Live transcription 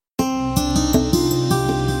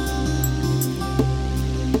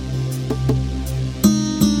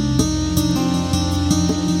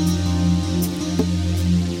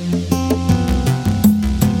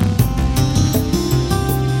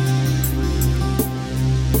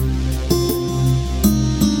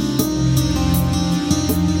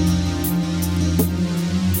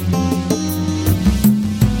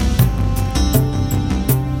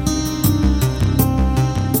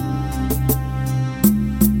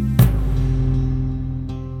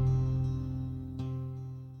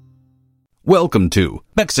Welcome to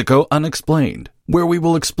Mexico Unexplained, where we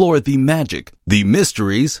will explore the magic, the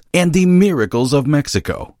mysteries, and the miracles of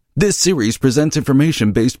Mexico. This series presents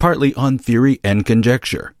information based partly on theory and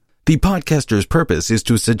conjecture. The podcaster's purpose is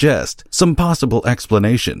to suggest some possible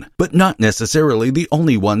explanation, but not necessarily the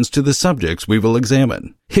only ones to the subjects we will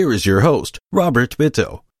examine. Here is your host, Robert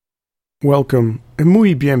Bitto. Welcome, and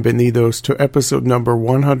muy bienvenidos to episode number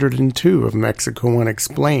 102 of Mexico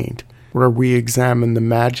Unexplained, where we examine the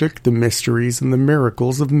magic, the mysteries, and the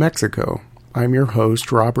miracles of Mexico. I'm your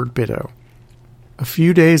host, Robert Bitto. A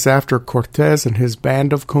few days after Cortés and his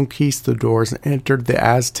band of conquistadors entered the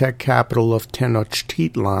Aztec capital of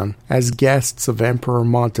Tenochtitlan as guests of Emperor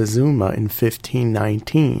Montezuma in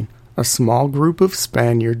 1519, a small group of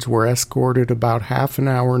Spaniards were escorted about half an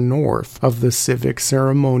hour north of the civic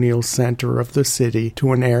ceremonial center of the city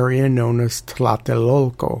to an area known as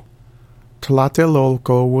Tlatelolco.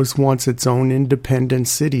 Tlatelolco was once its own independent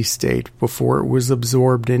city-state before it was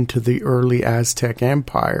absorbed into the early Aztec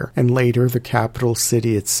Empire and later the capital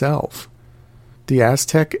city itself. The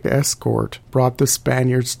Aztec escort brought the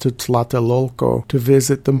Spaniards to Tlatelolco to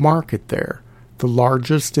visit the market there, the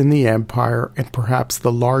largest in the empire and perhaps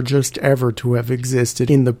the largest ever to have existed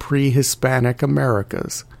in the pre-Hispanic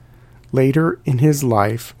Americas. Later in his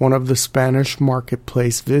life, one of the Spanish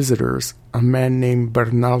marketplace visitors, a man named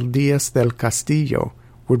Bernal Díaz del Castillo,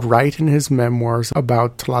 would write in his memoirs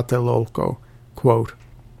about Tlatelolco, quote,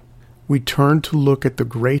 "We turned to look at the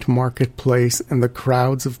great marketplace and the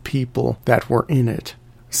crowds of people that were in it,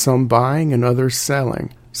 some buying and others selling,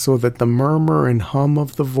 so that the murmur and hum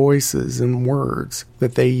of the voices and words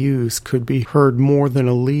that they used could be heard more than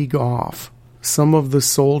a league off. Some of the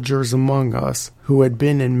soldiers among us, who had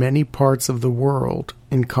been in many parts of the world,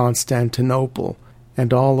 in Constantinople,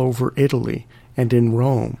 and all over Italy, and in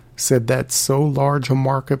Rome, said that so large a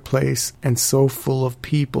marketplace, and so full of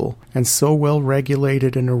people, and so well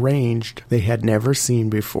regulated and arranged, they had never seen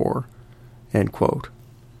before." End quote.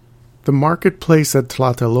 The marketplace at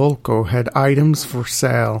Tlatelolco had items for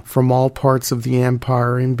sale from all parts of the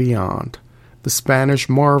empire and beyond. The Spanish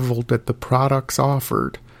marveled at the products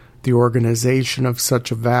offered, the organization of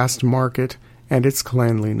such a vast market, and its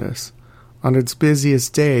cleanliness. On its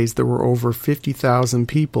busiest days, there were over 50,000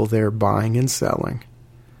 people there buying and selling.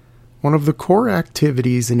 One of the core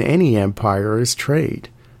activities in any empire is trade.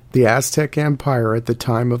 The Aztec Empire at the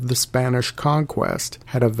time of the Spanish conquest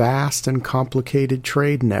had a vast and complicated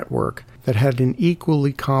trade network that had an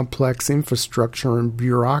equally complex infrastructure and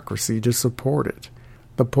bureaucracy to support it.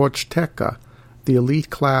 The Pochteca, the elite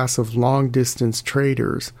class of long-distance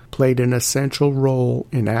traders, played an essential role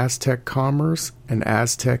in Aztec commerce and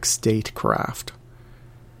Aztec statecraft.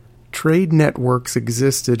 Trade networks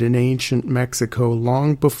existed in ancient Mexico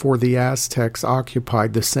long before the Aztecs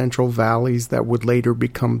occupied the central valleys that would later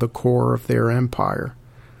become the core of their empire.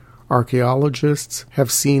 Archaeologists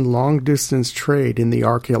have seen long-distance trade in the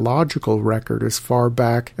archaeological record as far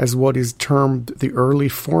back as what is termed the early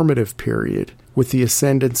formative period, with the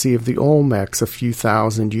ascendancy of the Olmecs a few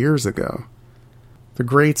thousand years ago. The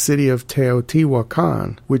great city of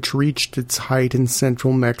Teotihuacan, which reached its height in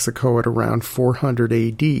central Mexico at around 400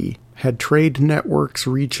 AD, had trade networks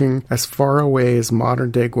reaching as far away as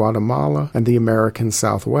modern-day Guatemala and the American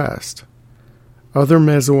Southwest. Other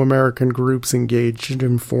Mesoamerican groups engaged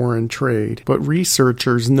in foreign trade, but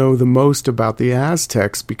researchers know the most about the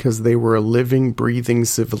Aztecs because they were a living, breathing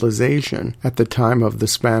civilization at the time of the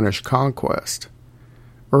Spanish conquest.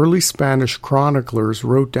 Early Spanish chroniclers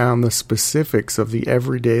wrote down the specifics of the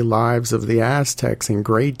everyday lives of the Aztecs in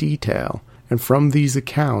great detail, and from these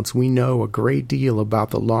accounts we know a great deal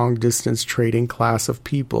about the long-distance trading class of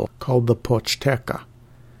people called the Pochteca.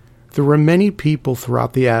 There were many people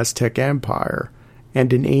throughout the Aztec Empire,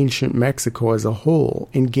 and in ancient Mexico as a whole,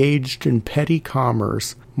 engaged in petty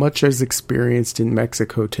commerce, much as experienced in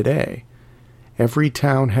Mexico today. Every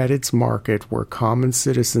town had its market where common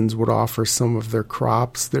citizens would offer some of their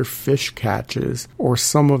crops, their fish catches, or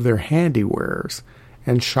some of their handiwares,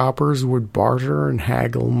 and shoppers would barter and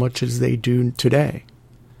haggle much as they do today.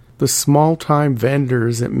 The small-time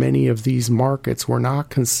vendors at many of these markets were not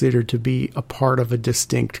considered to be a part of a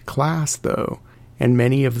distinct class, though, and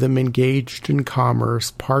many of them engaged in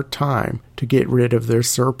commerce part-time to get rid of their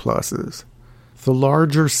surpluses. The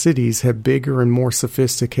larger cities had bigger and more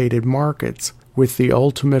sophisticated markets, with the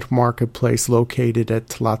ultimate marketplace located at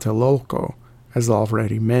Tlatelolco, as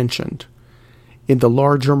already mentioned. In the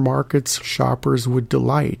larger markets, shoppers would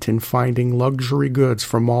delight in finding luxury goods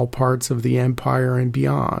from all parts of the empire and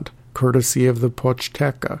beyond, courtesy of the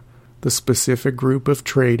Pochteca, the specific group of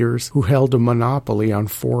traders who held a monopoly on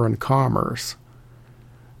foreign commerce.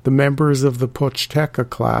 The members of the Pochteca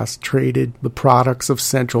class traded the products of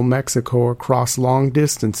central Mexico across long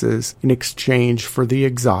distances in exchange for the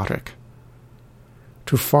exotic.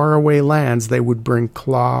 To faraway lands they would bring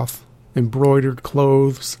cloth, embroidered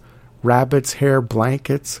clothes, rabbit's hair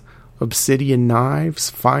blankets, obsidian knives,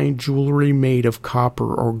 fine jewelry made of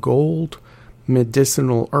copper or gold,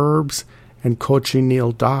 medicinal herbs, and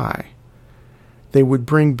cochineal dye. They would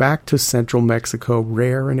bring back to central Mexico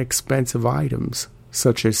rare and expensive items,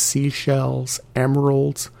 such as seashells,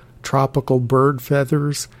 emeralds, tropical bird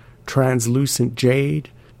feathers, translucent jade,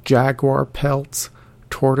 jaguar pelts,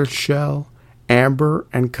 tortoiseshell, amber,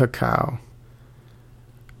 and cacao.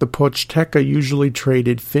 The Pochteca usually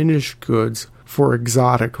traded finished goods for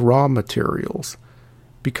exotic raw materials.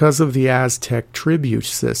 Because of the Aztec tribute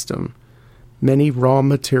system, many raw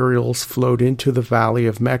materials flowed into the Valley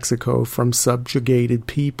of Mexico from subjugated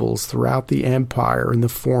peoples throughout the empire in the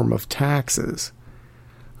form of taxes.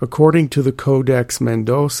 According to the Codex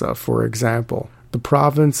Mendoza, for example, the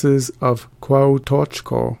provinces of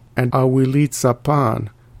Cuauhtémoc and Ahuilitzapan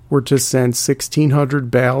were to send 1,600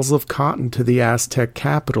 bales of cotton to the Aztec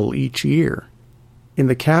capital each year. In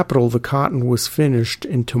the capital, the cotton was finished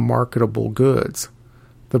into marketable goods.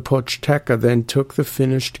 The Pochteca then took the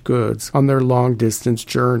finished goods on their long-distance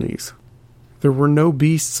journeys. There were no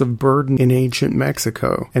beasts of burden in ancient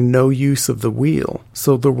Mexico, and no use of the wheel,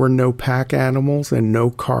 so there were no pack animals and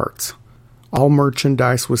no carts. All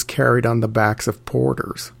merchandise was carried on the backs of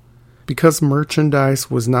porters. Because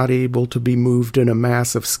merchandise was not able to be moved in a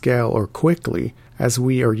massive scale or quickly, as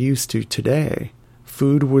we are used to today,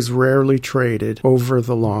 food was rarely traded over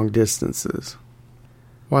the long distances.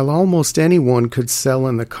 While almost anyone could sell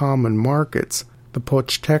in the common markets, the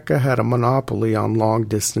Pochteca had a monopoly on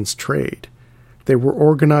long-distance trade. They were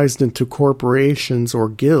organized into corporations or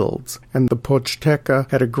guilds, and the Pochteca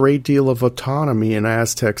had a great deal of autonomy in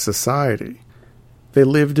Aztec society. They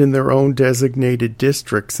lived in their own designated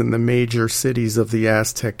districts in the major cities of the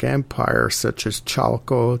Aztec Empire, such as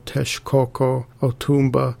Chalco, Texcoco,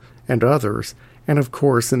 Otumba, and others, and of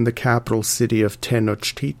course in the capital city of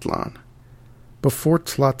Tenochtitlan. Before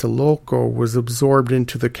Tlatelolco was absorbed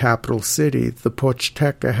into the capital city, the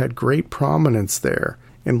Pochteca had great prominence there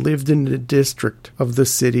and lived in a district of the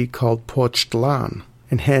city called Pochtlan,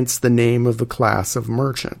 and hence the name of the class of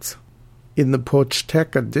merchants. In the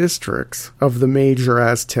Pochteca districts of the major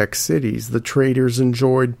Aztec cities, the traders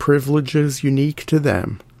enjoyed privileges unique to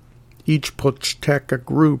them. Each Pochteca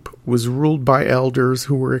group was ruled by elders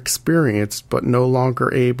who were experienced but no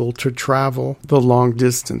longer able to travel the long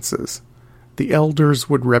distances. The elders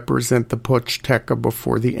would represent the Pochteca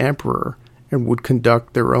before the emperor and would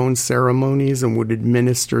conduct their own ceremonies and would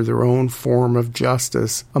administer their own form of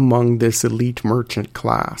justice among this elite merchant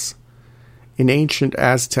class. In ancient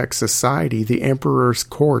Aztec society, the emperor's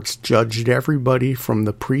courts judged everybody from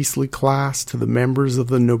the priestly class to the members of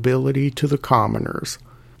the nobility to the commoners.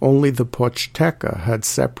 Only the Pochteca had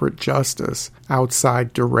separate justice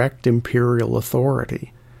outside direct imperial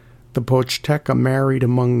authority. The Pochteca married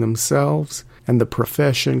among themselves, and the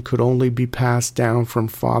profession could only be passed down from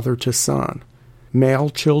father to son. Male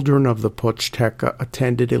children of the Pochteca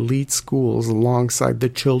attended elite schools alongside the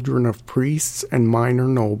children of priests and minor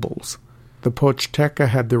nobles. The Pochteca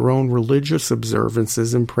had their own religious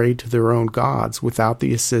observances and prayed to their own gods without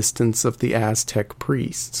the assistance of the Aztec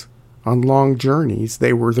priests. On long journeys,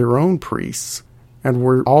 they were their own priests, and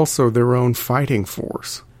were also their own fighting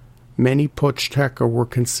force. Many Pochteca were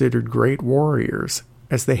considered great warriors,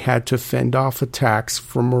 as they had to fend off attacks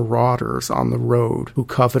from marauders on the road who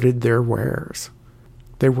coveted their wares.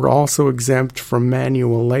 They were also exempt from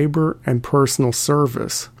manual labor and personal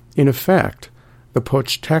service. In effect, the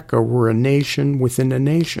Pochteca were a nation within a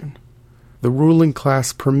nation. The ruling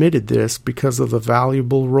class permitted this because of the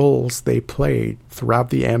valuable roles they played throughout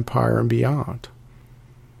the empire and beyond.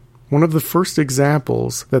 One of the first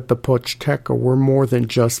examples that the Pochteca were more than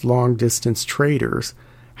just long-distance traders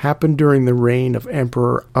happened during the reign of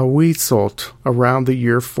Emperor Ahuitzotl around the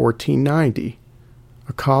year 1490.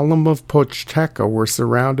 A column of Pochteca were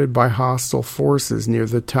surrounded by hostile forces near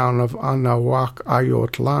the town of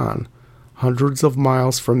Anahuac-Ayotlan, hundreds of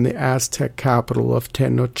miles from the Aztec capital of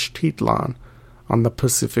Tenochtitlan, on the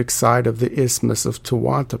Pacific side of the Isthmus of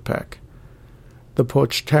Tehuantepec. The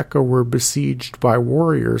Pochteca were besieged by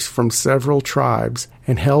warriors from several tribes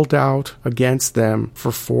and held out against them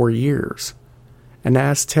for 4 years. An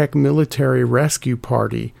Aztec military rescue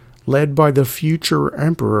party, led by the future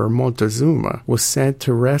Emperor Montezuma, was sent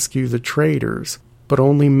to rescue the traders, but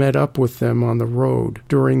only met up with them on the road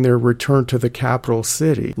during their return to the capital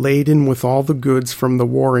city, laden with all the goods from the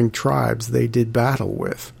warring tribes they did battle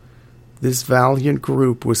with. This valiant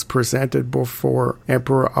group was presented before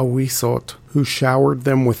Emperor Awisot, who showered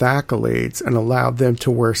them with accolades and allowed them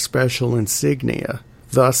to wear special insignia,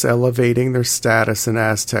 thus elevating their status in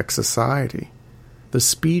Aztec society. The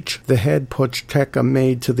speech the head Pochteca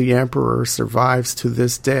made to the emperor survives to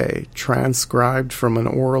this day, transcribed from an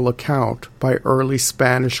oral account by early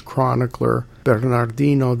Spanish chronicler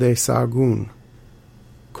Bernardino de Sahagún.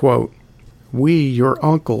 Quote, "We, your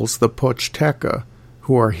uncles, the Pochteca,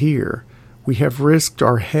 who are here, we have risked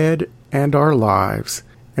our head and our lives,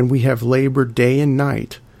 and we have labored day and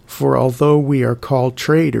night, for although we are called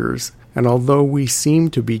traitors, and although we seem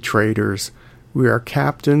to be traitors, we are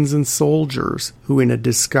captains and soldiers who in a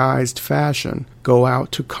disguised fashion go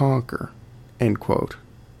out to conquer." End quote.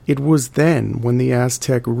 It was then when the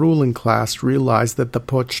Aztec ruling class realized that the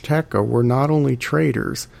Pochteca were not only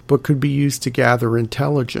traitors, but could be used to gather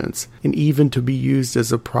intelligence, and even to be used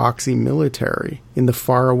as a proxy military in the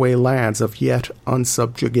faraway lands of yet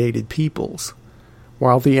unsubjugated peoples.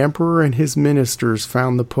 While the emperor and his ministers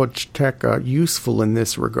found the Pochteca useful in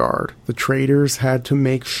this regard, the traitors had to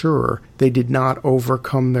make sure they did not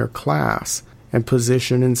overcome their class and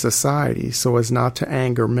position in society so as not to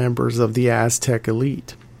anger members of the Aztec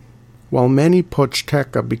elite. While many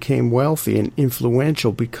Pochteca became wealthy and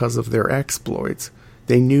influential because of their exploits,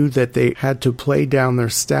 they knew that they had to play down their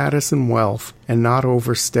status and wealth and not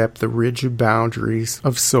overstep the rigid boundaries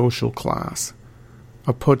of social class.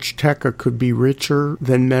 A Pochteca could be richer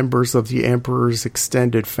than members of the emperor's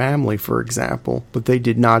extended family, for example, but they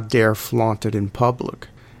did not dare flaunt it in public.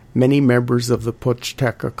 Many members of the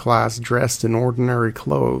Pochteca class dressed in ordinary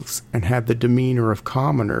clothes and had the demeanor of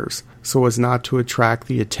commoners, so as not to attract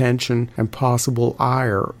the attention and possible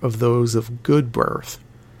ire of those of good birth.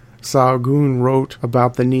 Sahagún wrote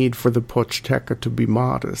about the need for the Pochteca to be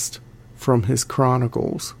modest. From his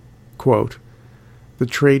chronicles, quote, "The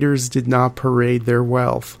traders did not parade their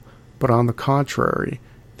wealth, but on the contrary,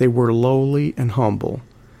 they were lowly and humble.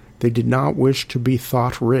 They did not wish to be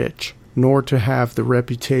thought rich, nor to have the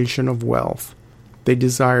reputation of wealth. They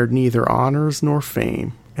desired neither honors nor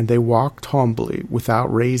fame, and they walked humbly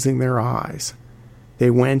without raising their eyes. They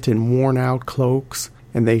went in worn-out cloaks,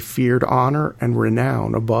 and they feared honor and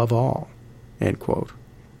renown above all." End quote.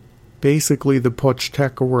 Basically, the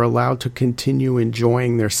Pochteca were allowed to continue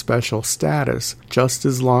enjoying their special status just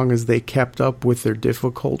as long as they kept up with their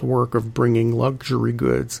difficult work of bringing luxury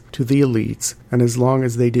goods to the elites, and as long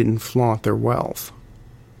as they didn't flaunt their wealth.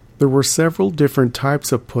 There were several different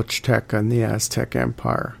types of Pochteca in the Aztec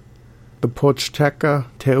Empire. The Pochteca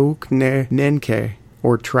Teucnenque,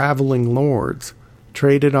 or traveling lords,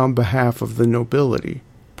 traded on behalf of the nobility,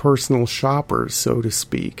 personal shoppers, so to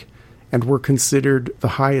speak, and were considered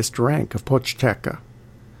the highest rank of Pochteca.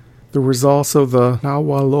 There was also the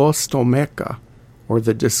Nahualostomeca, or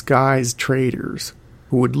the disguised traders,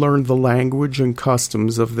 who would learn the language and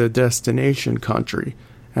customs of the destination country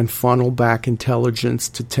and funnel back intelligence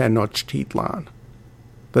to Tenochtitlan.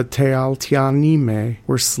 The Tealtianime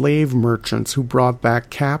were slave merchants who brought back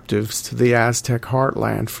captives to the Aztec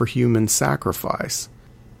heartland for human sacrifice.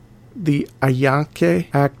 The Ayanque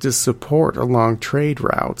act as support along trade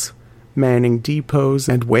routes, manning depots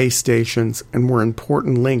and way stations, and were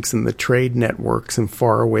important links in the trade networks in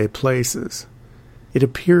faraway places. It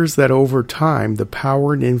appears that over time the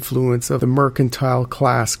power and influence of the mercantile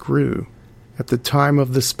class grew. At the time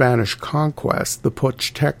of the Spanish conquest, the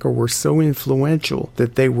Pochteca were so influential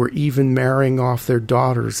that they were even marrying off their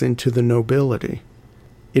daughters into the nobility.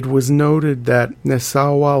 It was noted that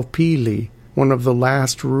Nezahualpili, one of the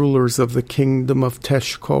last rulers of the kingdom of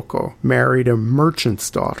Texcoco, married a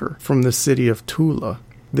merchant's daughter from the city of Tula.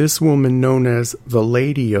 This woman, known as the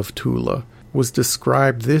Lady of Tula, was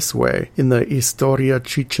described this way in the Historia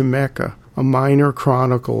Chichimeca, a minor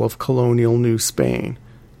chronicle of colonial New Spain.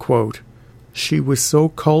 Quote, "She was so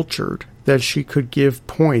cultured that she could give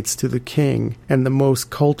points to the king and the most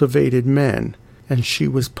cultivated men, and she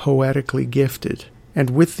was poetically gifted. And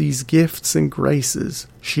with these gifts and graces,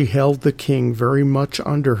 she held the king very much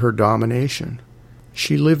under her domination.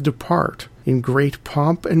 She lived apart, in great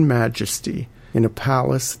pomp and majesty, in a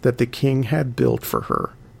palace that the king had built for her."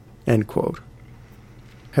 End quote.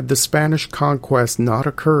 Had the Spanish conquest not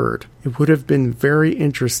occurred, it would have been very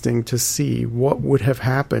interesting to see what would have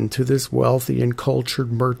happened to this wealthy and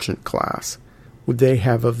cultured merchant class. Would they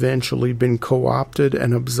have eventually been co-opted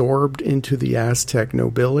and absorbed into the Aztec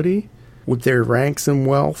nobility? Would their ranks and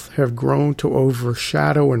wealth have grown to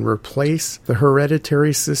overshadow and replace the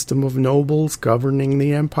hereditary system of nobles governing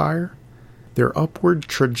the empire? Their upward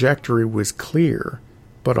trajectory was clear,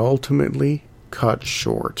 but ultimately cut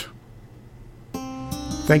short.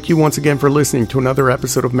 Thank you once again for listening to another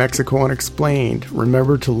episode of Mexico Unexplained.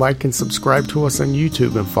 Remember to like and subscribe to us on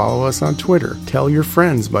YouTube and follow us on Twitter. Tell your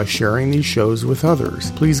friends by sharing these shows with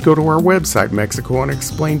others. Please go to our website,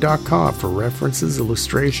 MexicoUnexplained.com, for references,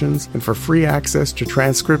 illustrations, and for free access to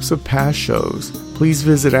transcripts of past shows. Please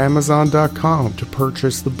visit Amazon.com to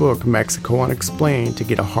purchase the book Mexico Unexplained to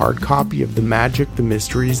get a hard copy of The Magic, the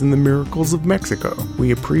Mysteries, and the Miracles of Mexico.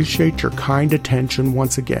 We appreciate your kind attention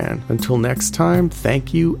once again. Until next time,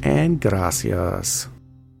 thank you and gracias.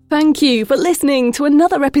 Thank you for listening to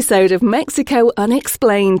another episode of Mexico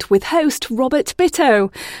Unexplained with host Robert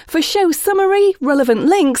Bitto. For show summary, relevant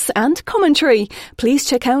links and commentary, please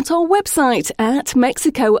check out our website at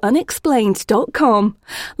mexicounexplained.com.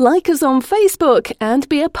 Like us on Facebook and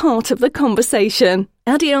be a part of the conversation.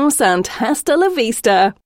 Adios and hasta la vista.